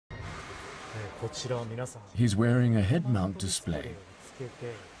He's wearing a head-mount display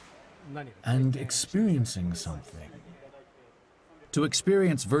and experiencing something. To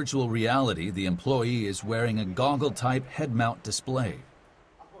experience virtual reality, the employee is wearing a goggle-type head-mount display.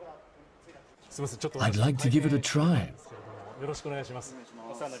 I'd like to give it a try.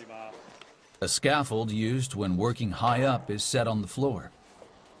 A scaffold used when working high up is set on the floor.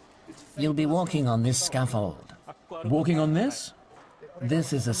 You'll be walking on this scaffold. Walking on this?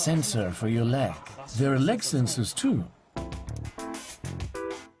 This is a sensor for your leg. There are leg sensors too.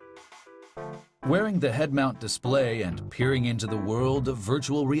 Wearing the head-mount display and peering into the world of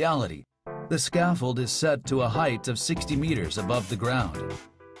virtual reality, the scaffold is set to a height of 60 meters above the ground.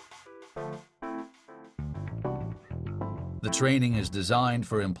 The training is designed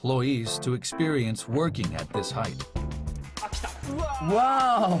for employees to experience working at this height.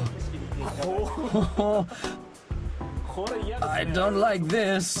 Wow! I don't like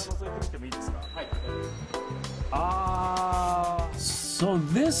this. So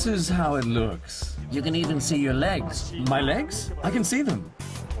this is how it looks. You can even see your legs. My legs? I can see them.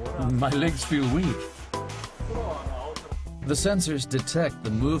 My legs feel weak. The sensors detect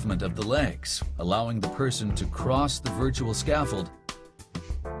the movement of the legs, allowing the person to cross the virtual scaffold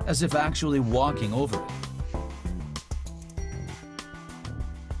as if actually walking over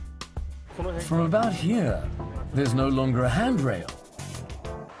it. From about here, there's no longer a handrail.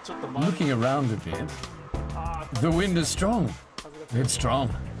 Looking around a bit, the wind is strong. It's strong.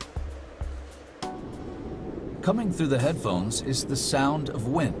 Coming through the headphones is the sound of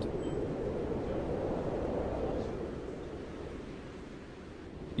wind.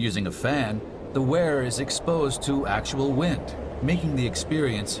 Using a fan, the wearer is exposed to actual wind, making the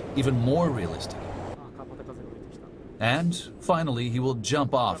experience even more realistic. And finally, he will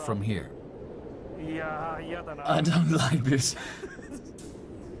jump off from here. I don't like this.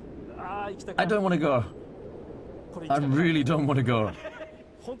 I don't want to go. I really don't want to go.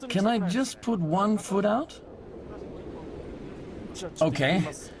 Can I just put one foot out? Okay.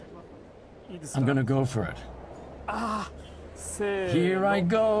 I'm gonna go for it. Here I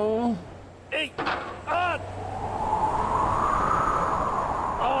go.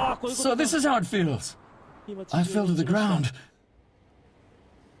 So this is how it feels. I fell to the ground.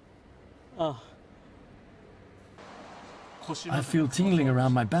 I feel tingling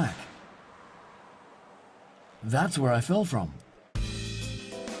around my back. That's where I fell from.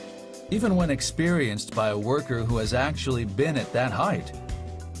 Even when experienced by a worker who has actually been at that height,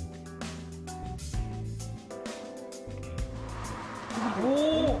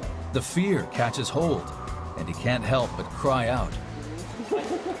 the fear catches hold, and he can't help but cry out.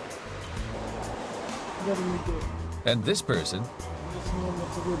 And this person,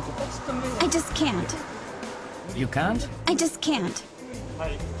 I just can't. You can't? I just can't.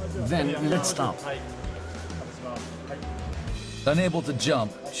 Then let's stop. unable to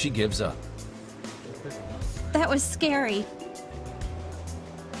jump, she gives up. That was scary.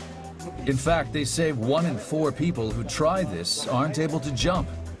 In fact, they say 1 in 4 people who try this aren't able to jump.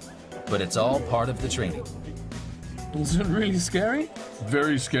 But it's all part of the training. Is it really scary?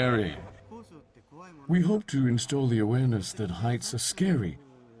 Very scary. We hope to install the awareness that heights are scary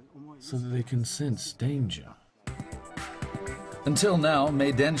so that they can sense danger. Until now,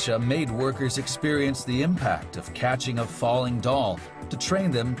 Meidensha made workers experience the impact of catching a falling doll to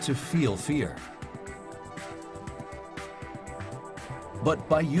train them to feel fear. But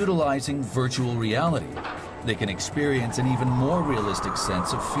by utilizing virtual reality, they can experience an even more realistic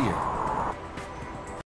sense of fear.